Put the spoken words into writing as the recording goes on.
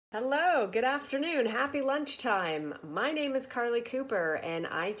Hello, good afternoon, happy lunchtime. My name is Carly Cooper and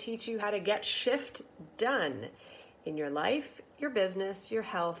I teach you how to get shift done in your life, your business, your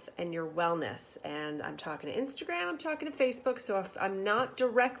health, and your wellness. And I'm talking to Instagram, I'm talking to Facebook, so if I'm not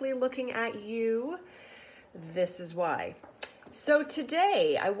directly looking at you, this is why. So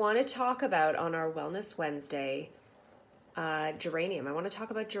today I want to talk about on our Wellness Wednesday, geranium. I want to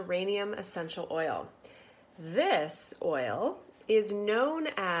talk about geranium essential oil. This oil is known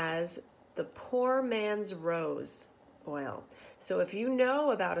as the poor man's rose oil. So if you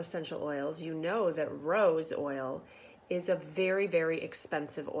know about essential oils, you know that rose oil is a very, very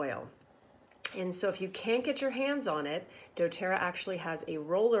expensive oil. And so if you can't get your hands on it, doTERRA actually has a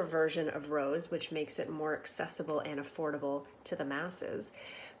roller version of rose, which makes it more accessible and affordable to the masses.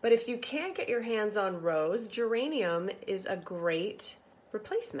 But if you can't get your hands on rose, geranium is a great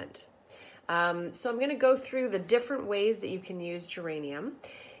replacement. So I'm going to go through the different ways that you can use geranium.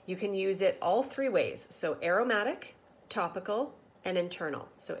 You can use it all three ways. So aromatic, topical, and internal.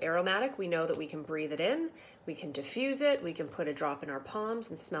 So aromatic, we know that we can breathe it in, we can diffuse it, we can put a drop in our palms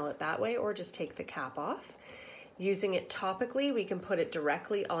and smell it that way, or just take the cap off. Using it topically, we can put it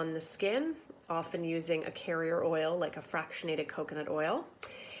directly on the skin, often using a carrier oil like a fractionated coconut oil.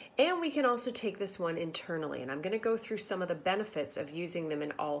 And we can also take this one internally, and I'm going to go through some of the benefits of using them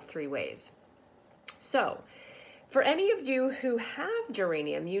in all three ways. So, for any of you who have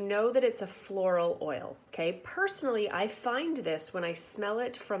geranium, you know that it's a floral oil, okay? Personally, I find this when I smell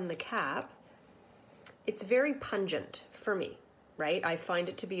it from the cap, it's very pungent for me, right? I find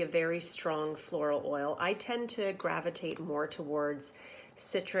it to be a very strong floral oil. I tend to gravitate more towards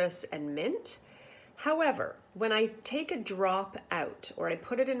citrus and mint. However, when I take a drop out or I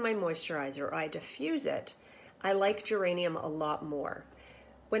put it in my moisturizer or I diffuse it, I like geranium a lot more.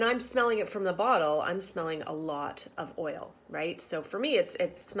 When I'm smelling it from the bottle, I'm smelling a lot of oil, right? So for me,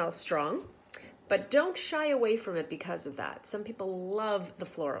 it smells strong, but don't shy away from it because of that. Some people love the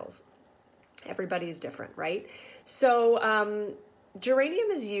florals. Everybody's different, right? So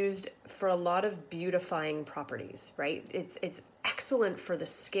geranium is used for a lot of beautifying properties, right? It's excellent for the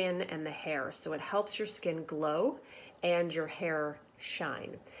skin and the hair. So it helps your skin glow and your hair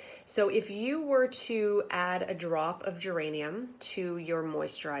shine. So if you were to add a drop of geranium to your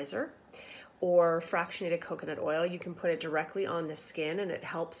moisturizer or fractionated coconut oil, you can put it directly on the skin and it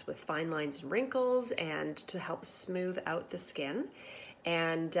helps with fine lines and wrinkles and to help smooth out the skin.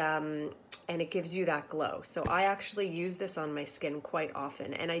 And it gives you that glow. So I actually use this on my skin quite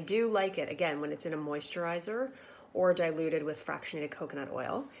often. And I do like it, again, when it's in a moisturizer or diluted with fractionated coconut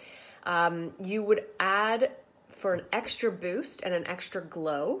oil. You would add, for an extra boost and an extra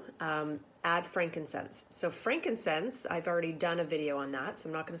glow, add frankincense. So frankincense, I've already done a video on that, so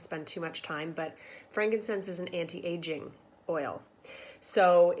I'm not going to spend too much time, but frankincense is an anti-aging oil.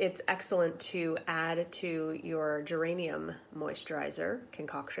 So it's excellent to add to your geranium moisturizer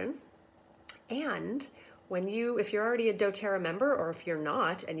concoction. And if you're already a doTERRA member, or if you're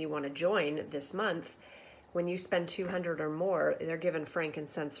not and you want to join this month, when you spend $200 or more, they're giving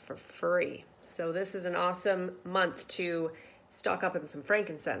frankincense for free. So this is an awesome month to stock up on some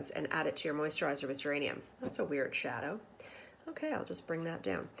frankincense and add it to your moisturizer with geranium. That's a weird shadow. Okay, I'll just bring that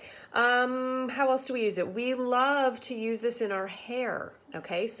down. How else do we use it? We love to use this in our hair,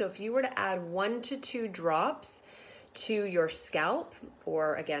 okay? So if you were to add 1 to 2 drops to your scalp,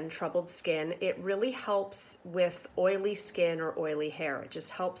 or again, troubled skin, it really helps with oily skin or oily hair. It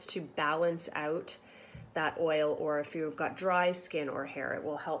just helps to balance out that oil, or if you've got dry skin or hair, it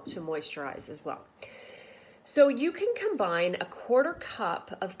will help to moisturize as well. So you can combine a 1/4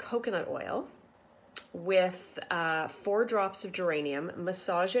 cup of coconut oil with 4 drops of geranium,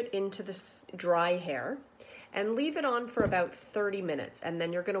 massage it into the dry hair, and leave it on for about 30 minutes. And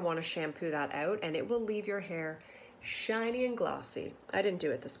then you're gonna wanna shampoo that out, and it will leave your hair shiny and glossy. I didn't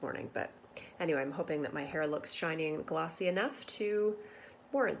do it this morning, but anyway, I'm hoping that my hair looks shiny and glossy enough to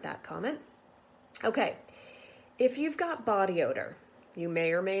warrant that comment. Okay, if you've got body odor, you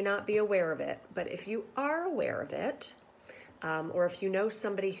may or may not be aware of it, but if you are aware of it, or if you know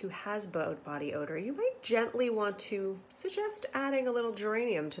somebody who has body odor, you might gently want to suggest adding a little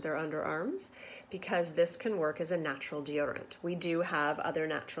geranium to their underarms, because this can work as a natural deodorant. We do have other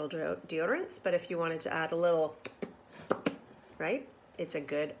natural deodorants, but if you wanted to add a little, right, it's a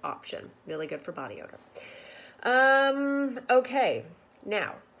good option. Really good for body odor. Okay,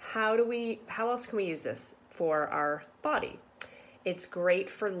 now, how else can we use this for our body? It's great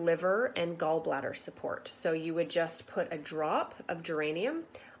for liver and gallbladder support. So you would just put a drop of geranium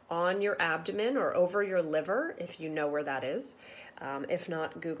on your abdomen or over your liver, if you know where that is. If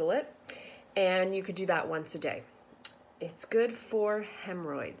not, Google it. And you could do that once a day. It's good for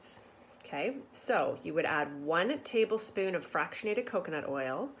hemorrhoids. Okay, so you would add 1 tablespoon of fractionated coconut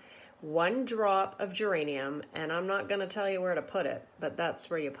oil, 1 drop of geranium, and I'm not going to tell you where to put it, but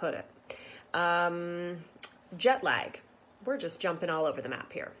that's where you put it. Jet lag. We're just jumping all over the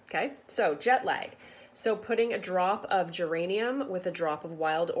map here. Okay, so jet lag. So putting a drop of geranium with a drop of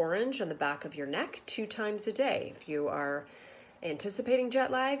wild orange on the back of your neck 2 times a day if you are anticipating jet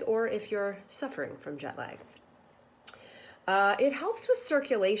lag or if you're suffering from jet lag. It helps with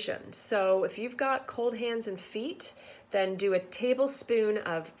circulation. So if you've got cold hands and feet, then do a tablespoon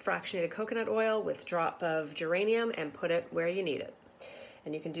of fractionated coconut oil with a drop of geranium and put it where you need it.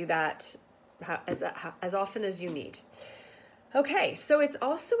 And you can do that as often as you need. Okay, so it's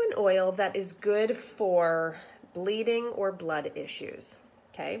also an oil that is good for bleeding or blood issues.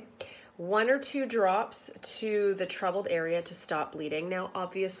 Okay, 1 or 2 drops to the troubled area to stop bleeding. Now,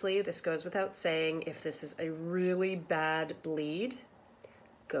 obviously, this goes without saying, if this is a really bad bleed,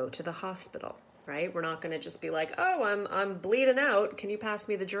 go to the hospital, right? We're not going to just be like, oh, I'm bleeding out. Can you pass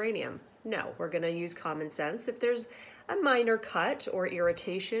me the geranium? No, we're going to use common sense. If there's a minor cut or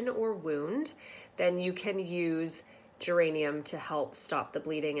irritation or wound, then you can use geranium to help stop the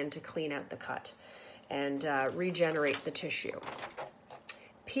bleeding and to clean out the cut and regenerate the tissue.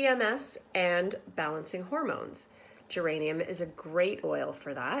 PMS and balancing hormones. Geranium is a great oil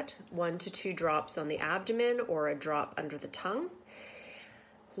for that. 1 to 2 drops on the abdomen or a drop under the tongue.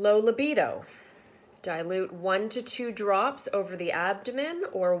 Low libido. Dilute 1 to 2 drops over the abdomen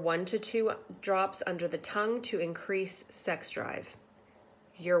or 1 to 2 drops under the tongue to increase sex drive.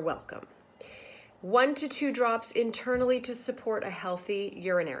 You're welcome. 1 to 2 drops internally to support a healthy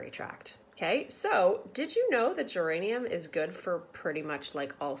urinary tract. Okay, so did you know that geranium is good for pretty much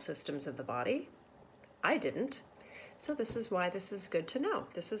like all systems of the body? I didn't. So this is why this is good to know.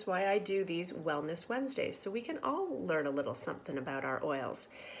 This is why I do these Wellness Wednesdays, so we can all learn a little something about our oils.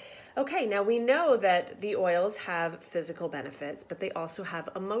 Okay, now we know that the oils have physical benefits, but they also have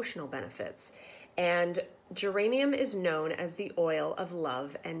emotional benefits. And geranium is known as the oil of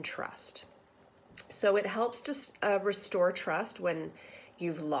love and trust. So it helps to restore trust when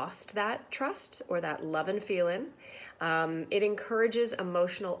you've lost that trust or that love and feeling. It encourages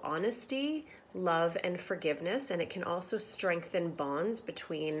emotional honesty, love, and forgiveness, and it can also strengthen bonds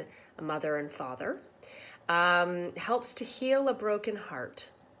between a mother and father. Helps to heal a broken heart.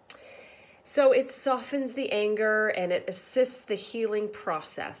 So it softens the anger and it assists the healing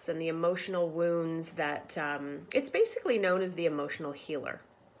process and the emotional wounds that, it's basically known as the emotional healer,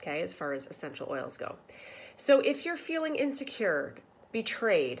 okay, as far as essential oils go. So if you're feeling insecure,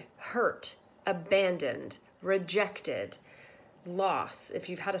 betrayed, hurt, abandoned, rejected, loss, if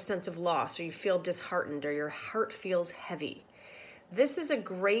you've had a sense of loss or you feel disheartened or your heart feels heavy, this is a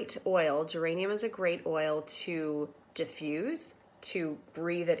great oil. Geranium is a great oil to diffuse, to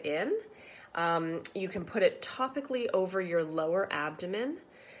breathe it in. You can put it topically over your lower abdomen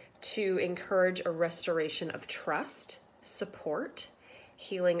to encourage a restoration of trust, support,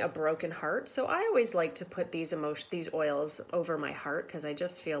 healing a broken heart. So I always like to put these oils over my heart because I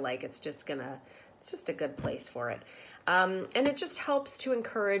just feel like it's just a good place for it. And it just helps to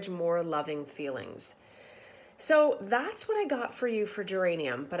encourage more loving feelings. So that's what I got for you for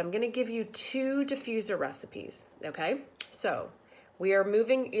geranium, but I'm going to give you 2 diffuser recipes, okay? So we are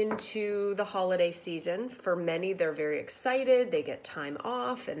moving into the holiday season. For many, they're very excited. They get time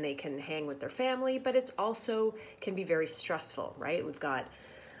off and they can hang with their family, but it's also can be very stressful, right?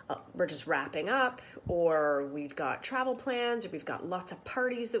 We're just wrapping up, or we've got travel plans, or we've got lots of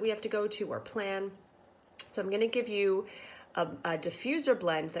parties that we have to go to or plan. So I'm going to give you a diffuser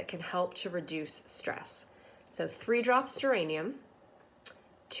blend that can help to reduce stress. So 3 drops geranium,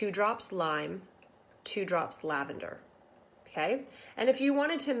 2 drops lime, 2 drops lavender. Okay, and if you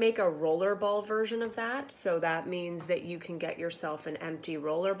wanted to make a roller ball version of that, so that means that you can get yourself an empty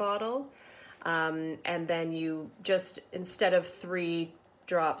roller bottle, and then you just, instead of 3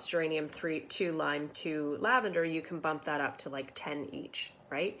 drops geranium, 2 lime, 2 lavender, you can bump that up to like 10 each,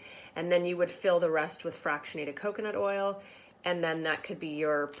 right? And then you would fill the rest with fractionated coconut oil, and then that could be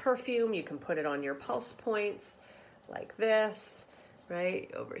your perfume. You can put it on your pulse points like this, right?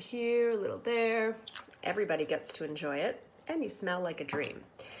 Over here, a little there. Everybody gets to enjoy it. And you smell like a dream.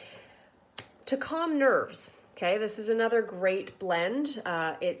 To calm nerves, okay, this is another great blend.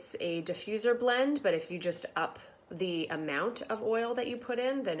 It's a diffuser blend, but if you just up the amount of oil that you put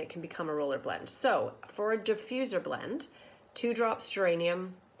in, then it can become a roller blend. So for a diffuser blend, 2 drops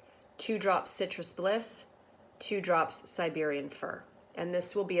geranium, 2 drops citrus bliss, 2 drops Siberian fir. And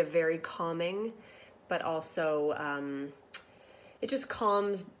this will be a very calming, but also it just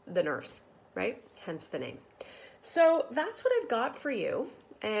calms the nerves, right? Hence the name. So that's what I've got for you.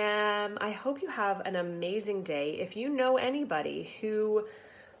 And I hope you have an amazing day. If you know anybody who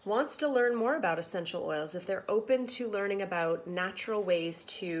wants to learn more about essential oils, if they're open to learning about natural ways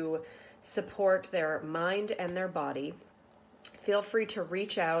to support their mind and their body, feel free to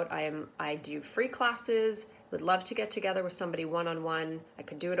reach out. I do free classes. Would love to get together with somebody one-on-one. I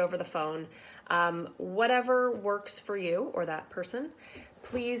could do it over the phone. Whatever works for you or that person,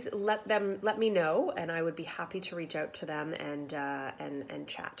 please let me know, and I would be happy to reach out to them and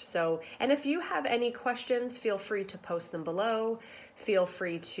chat. So, and if you have any questions, feel free to post them below. Feel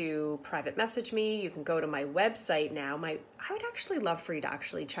free to private message me. You can go to my website now. I would actually love for you to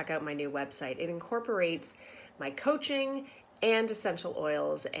actually check out my new website. It incorporates my coaching and essential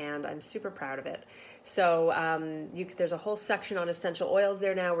oils, and I'm super proud of it. So there's a whole section on essential oils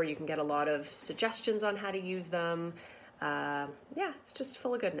there now where you can get a lot of suggestions on how to use them. Yeah, it's just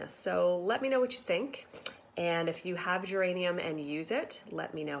full of goodness. So let me know what you think. And if you have geranium and use it,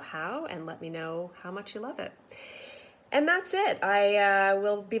 let me know how, and let me know how much you love it. And that's it. I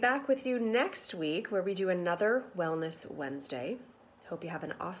will be back with you next week where we do another Wellness Wednesday. Hope you have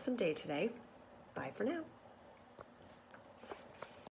an awesome day today. Bye for now.